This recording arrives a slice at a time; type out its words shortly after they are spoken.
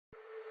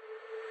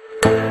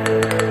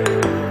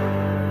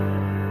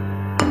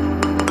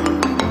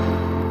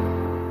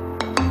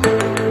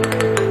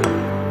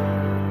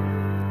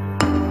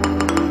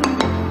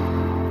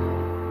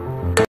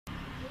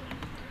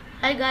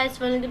Hi guys,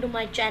 welcome to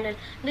my channel.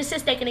 This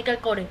is Technical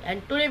Coding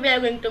and today we are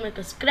going to make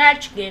a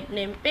scratch game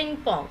named Ping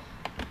Pong.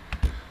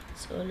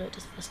 So let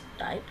us first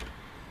type.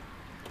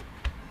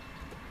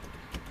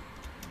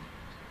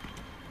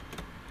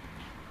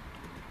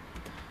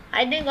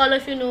 I think all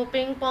of you know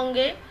Ping Pong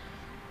game.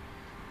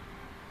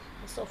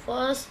 So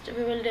first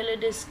we will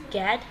delete this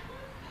cat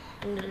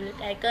in the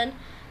delete icon,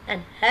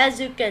 and as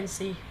you can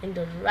see in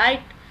the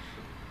right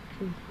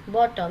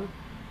bottom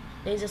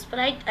there is a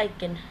sprite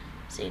icon.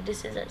 See,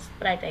 this is a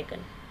sprite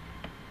icon.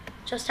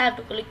 Just have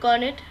to click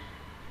on it,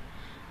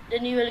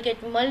 then you will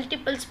get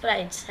multiple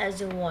sprites as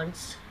you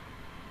want.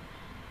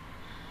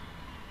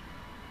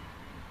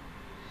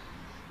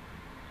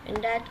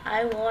 In that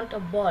I want a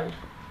ball.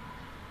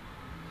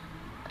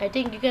 I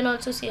think you can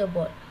also see a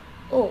ball.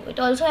 Oh, it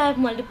also have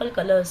multiple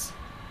colors.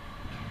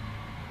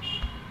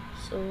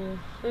 So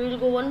we will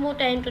go one more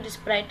time to the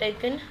sprite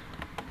icon,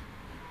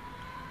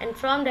 and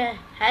from there,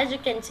 as you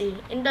can see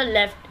in the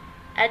left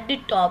at the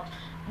top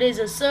there is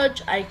a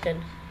search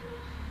icon.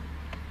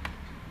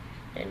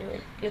 Then you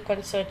will click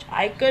on search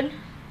icon,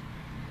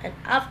 and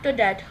after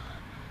that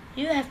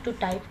you have to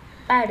type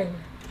paddle.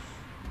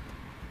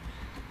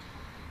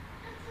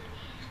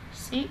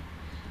 See,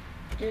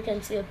 you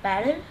can see a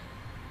paddle,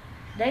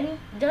 then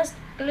just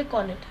click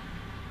on it.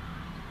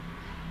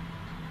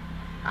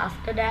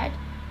 After that,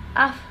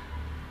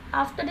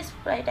 after this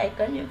sprite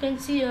icon you can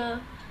see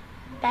a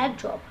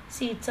backdrop.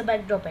 See, it's a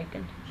backdrop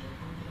icon.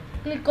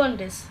 Click on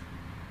this,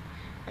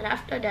 and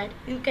after that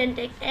you can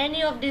take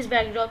any of this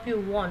backdrop you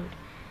want.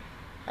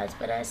 As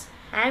far as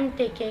I am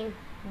taking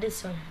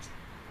this one.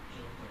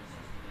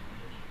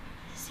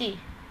 See,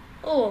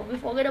 oh, we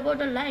forget about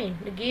the line,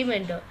 the game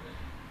ender,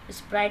 the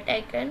sprite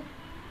icon,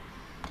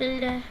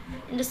 tilde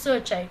in the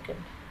search icon,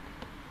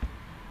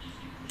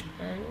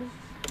 and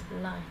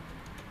line.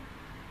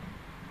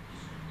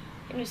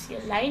 Can you see a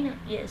line?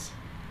 Yes.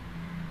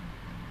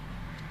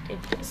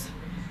 Take this,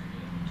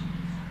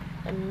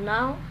 and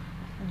now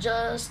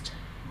just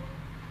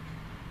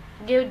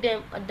give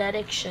them a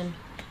direction,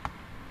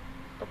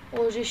 a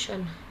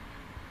position.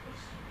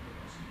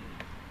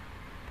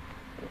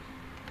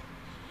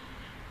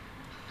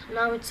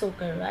 Now it's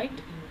okay, right?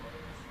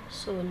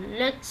 So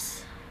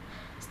let's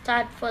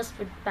start first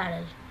with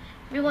paddle.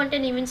 We want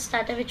an event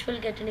starter which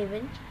will get an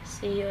event.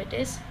 See, here it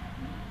is.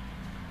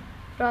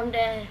 From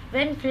there,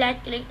 when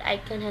flat clicked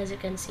icon, as you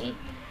can see,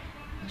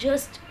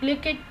 just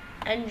click it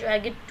and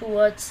drag it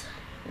towards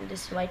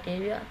this white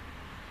area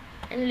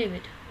and leave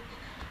it.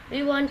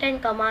 We want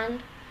an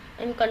command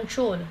and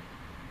control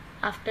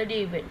after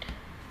the event.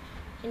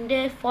 In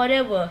there,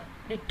 forever,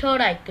 the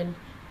third icon,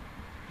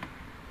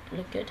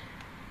 click it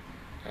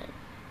and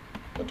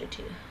put it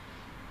here.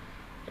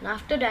 And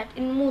after that,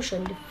 in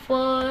motion, the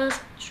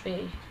first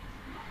tray,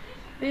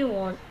 we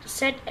want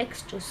set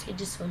X to see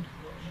this one.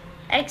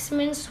 X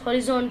means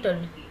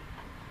horizontal,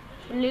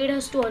 so lead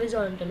us to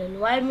horizontal,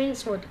 and Y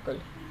means vertical.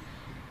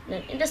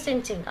 Then in the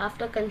same thing,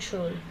 after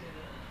control,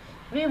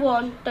 we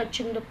want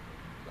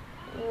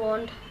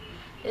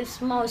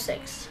is mouse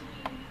X.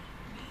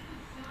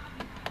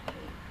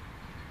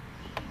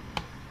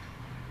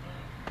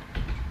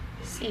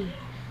 See,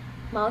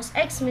 mouse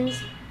X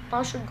means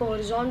mouse should go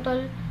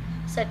horizontal,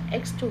 set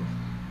X to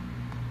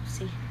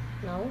see.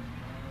 Now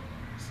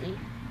see,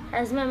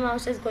 as my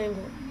mouse is going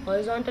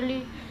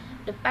horizontally,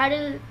 the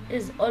paddle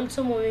is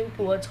also moving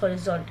towards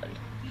horizontal.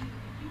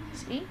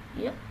 See,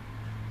 yeah.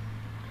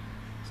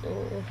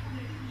 So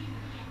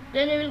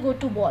then we will go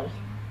to ball.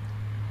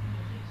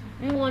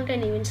 We want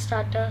an event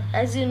starter.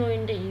 As you know,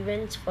 in the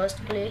events,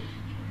 first play,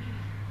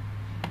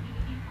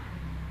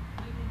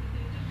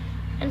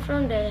 and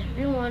from there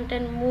we want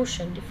an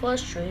motion, the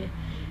first tray,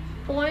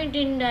 point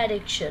in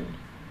direction,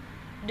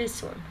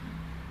 this one.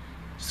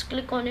 Just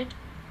click on it,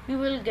 you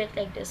will get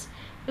like this.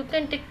 You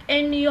can take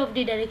any of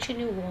the direction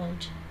you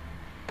want,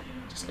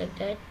 just like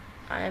that.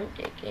 I am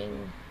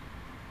taking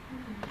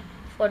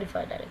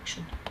 45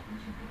 direction,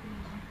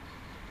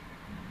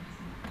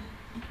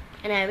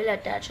 and I will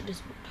attach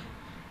this book.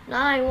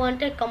 Now I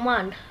want a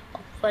command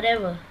of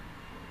forever,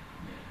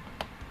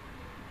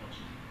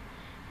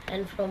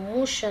 and from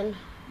motion,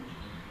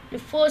 the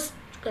first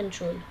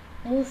control,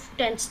 move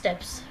 10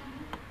 steps,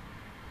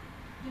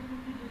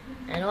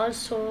 and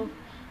also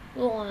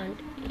we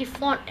want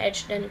if on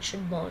edge, then it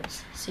should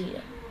bounce. See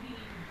here.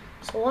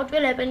 So what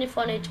will happen if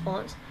on edge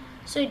bounce?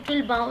 So it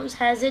will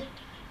bounce as it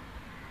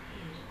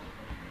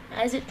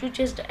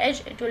reaches the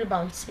edge, it will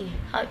bounce. See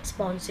how it's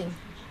bouncing,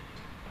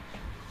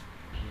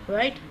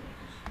 right?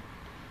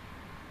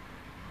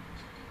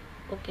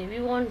 Okay, we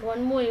want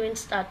one more event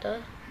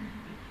starter,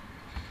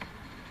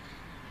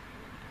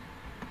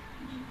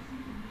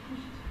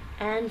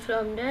 and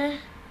from there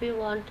we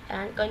want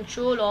an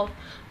control of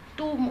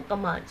two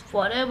commands,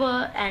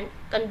 forever and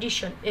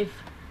condition if.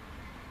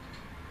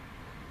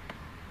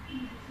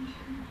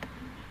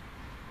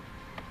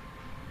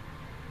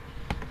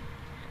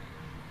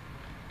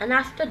 And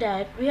after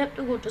that we have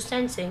to go to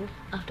sensing.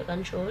 After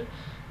control,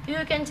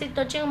 you can see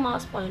touching a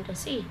mouse pointer.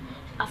 See,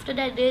 after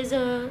that there is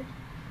a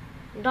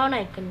down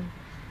icon,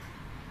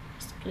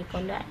 just click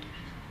on that,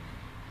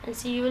 and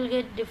see, you will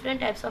get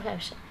different types of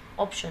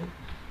option.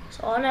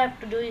 So all I have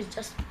to do is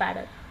just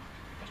paddle.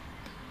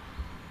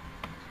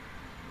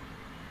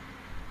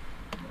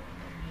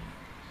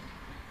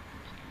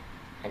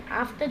 And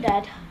after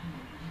that,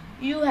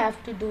 you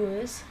have to do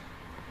is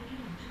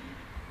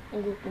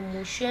go to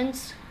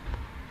motions,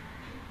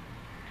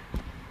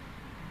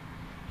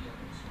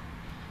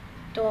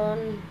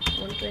 turn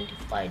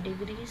 125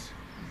 degrees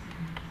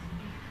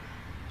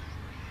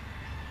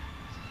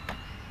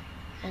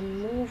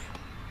and move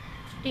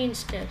 15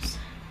 steps.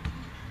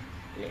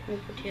 Let me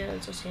put here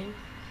also same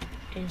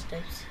 15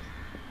 steps.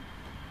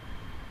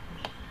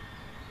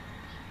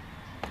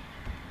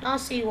 Now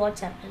see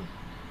what's happened.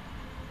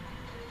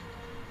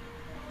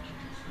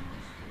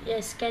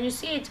 Yes, can you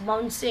see it's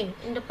bouncing?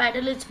 In the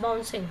paddle it's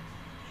bouncing.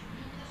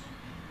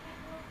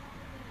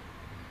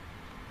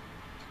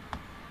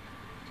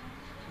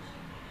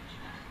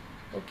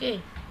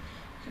 Okay,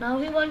 now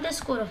we want the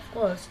score, of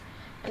course,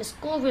 and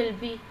score will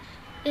be,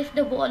 if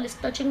the ball is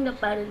touching the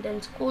paddle,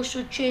 then score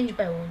should change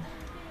by 1.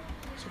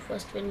 So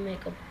first we'll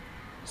make a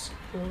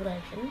score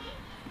icon,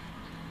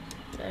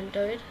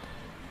 enter it.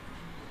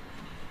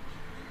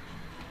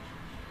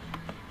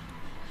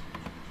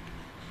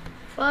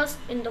 First,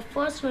 in the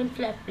first one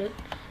flag click,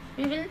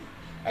 we will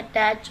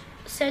attach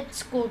set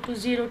score to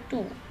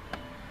 02.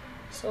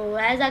 So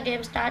as our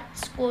game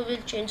starts, score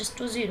will changes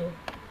to 0.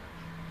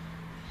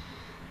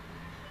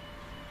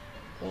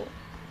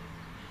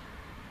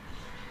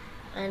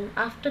 And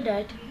after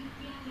that,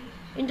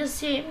 in the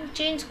same,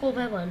 change score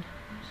by 1,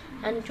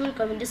 and it will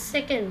come in the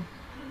second.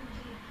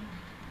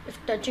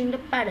 If touching the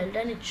paddle,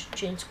 then it should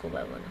change score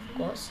by 1, of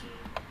course.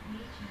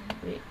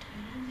 Wait.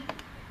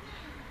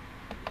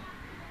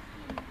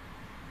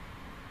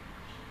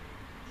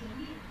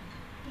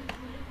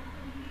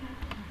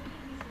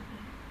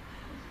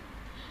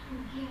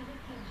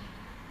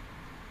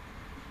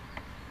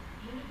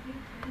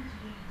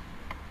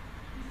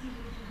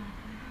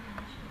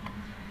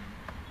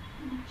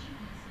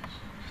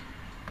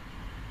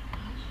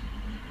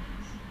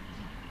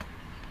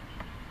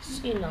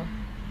 See now.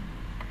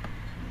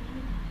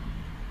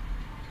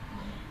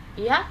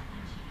 Yeah,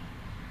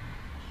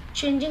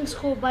 changing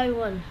score by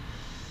 1.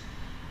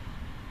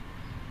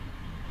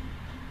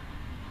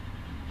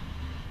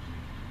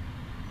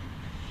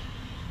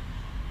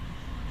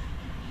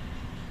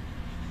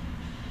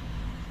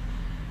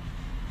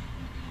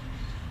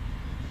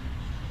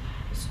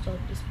 Stop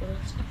this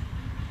first.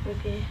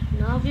 Okay,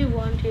 now we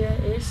want here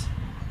is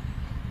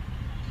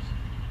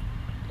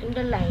in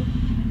the line.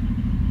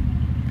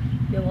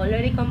 We have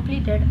already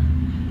completed.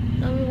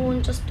 Now we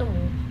want just to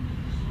move.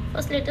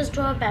 First, let us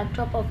draw a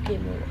backdrop of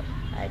game over.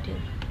 I think.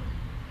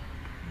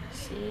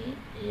 See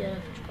here,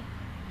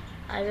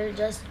 I will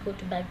just go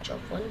to backdrop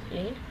 1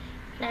 plane,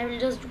 and I will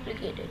just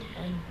duplicate it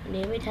and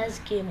name it as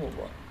game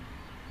over.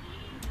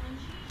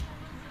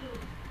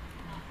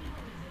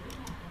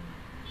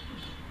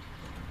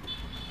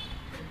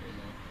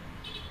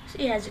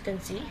 See, as you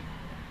can see.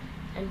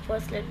 And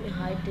first, let me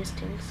hide these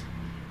things.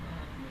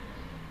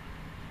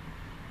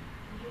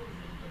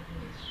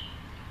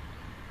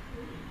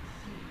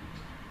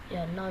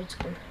 Yeah, now it's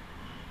good.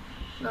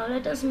 Now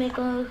let us make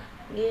a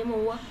game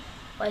over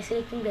by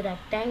selecting the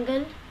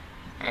rectangle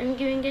and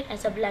giving it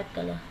as a black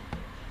color.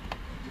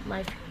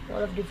 One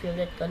of the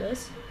favorite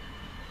colors.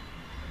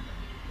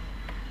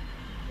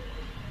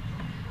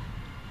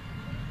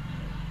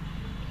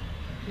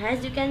 And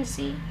as you can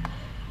see,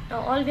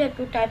 now all we have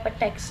to type a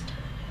text.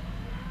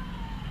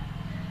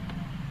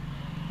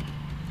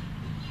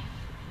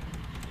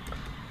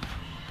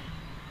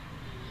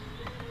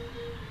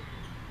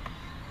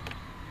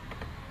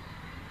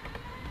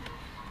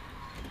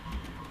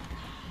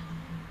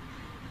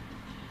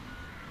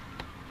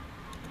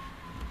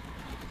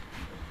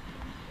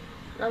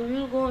 Now we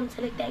will go on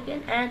select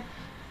again, and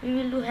we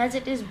will do as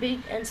it is big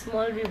and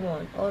small we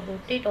want, or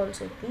rotate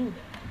also too.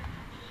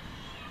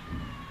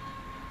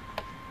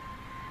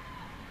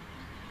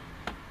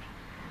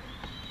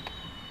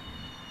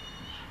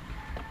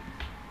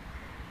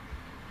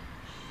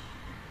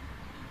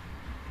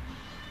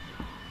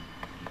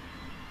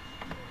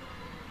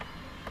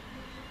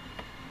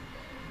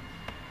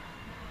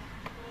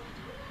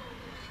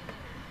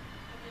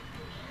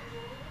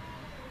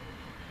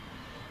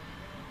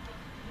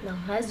 Now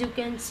as you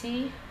can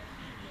see,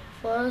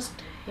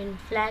 first in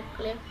flag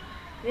clip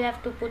we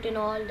have to put in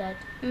all that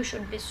you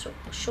should be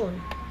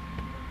shown.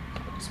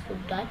 Let's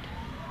put that.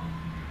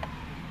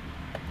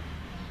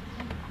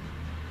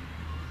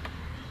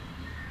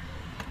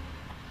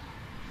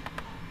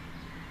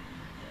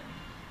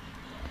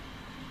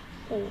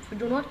 Oh, we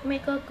do not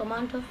make a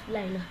command of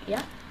liner.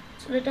 Yeah,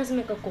 so let us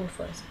make a code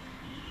first.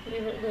 We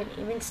will go in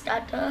event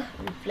starter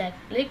and flag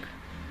click.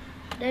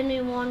 Then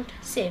we want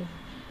same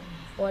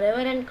forever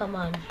and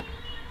command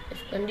if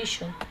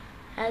condition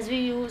as we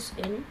use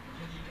in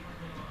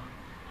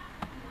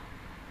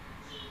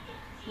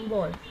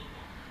ball.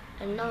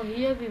 And now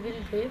here we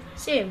will give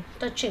same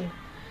touching,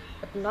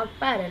 but not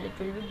parallel, it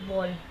will be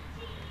ball.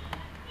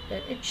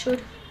 Then it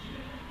should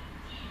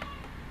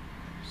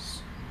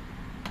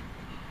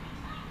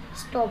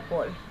top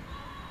wall.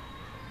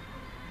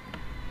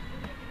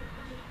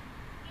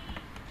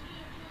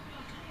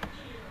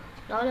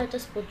 Now let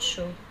us put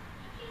show.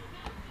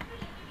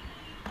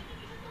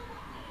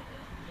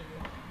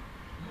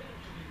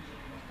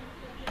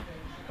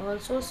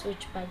 Also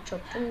switch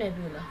backdrop to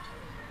nebula.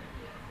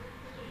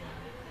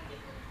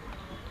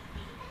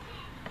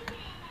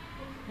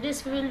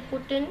 This we will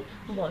put in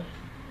ball.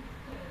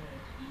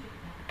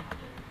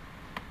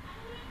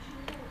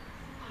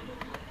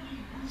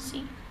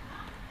 See?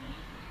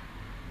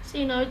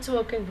 See, now it's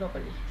working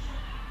properly.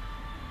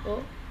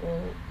 Oh, oh.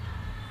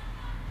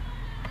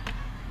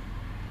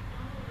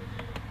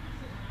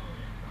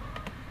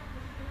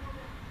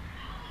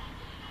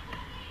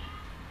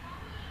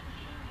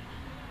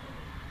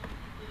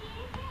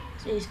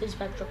 So switch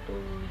backdrop to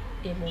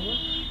game over.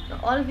 Now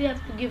all we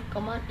have to give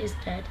command is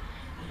that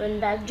when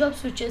backdrop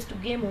switches to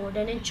game mode,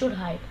 then it should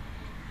hide.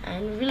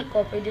 And we'll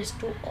copy this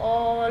to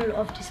all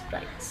of the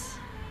sprites.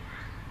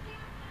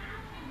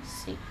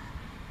 See.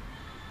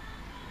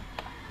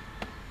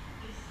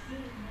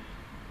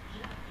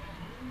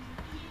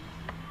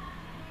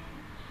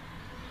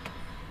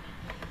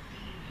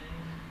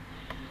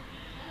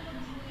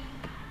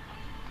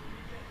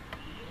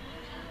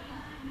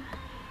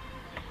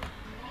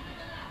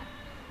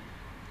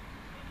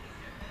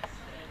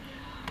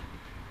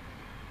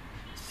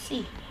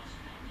 See,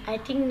 I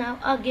think now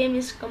our game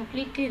is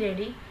completely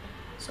ready.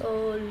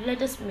 So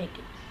let us make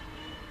it.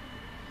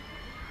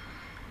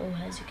 Oh,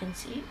 as you can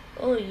see,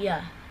 oh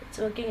yeah, it's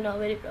working now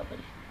very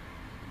properly.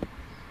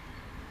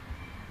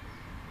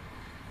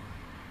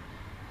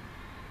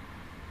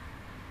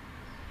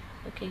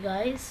 Okay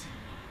guys,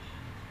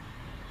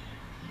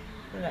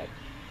 right,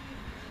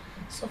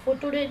 so for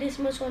today this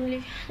much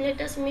only.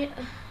 Let us meet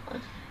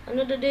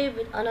another day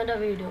with another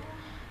video.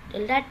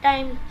 Till that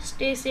time,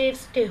 stay safe,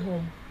 stay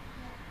home.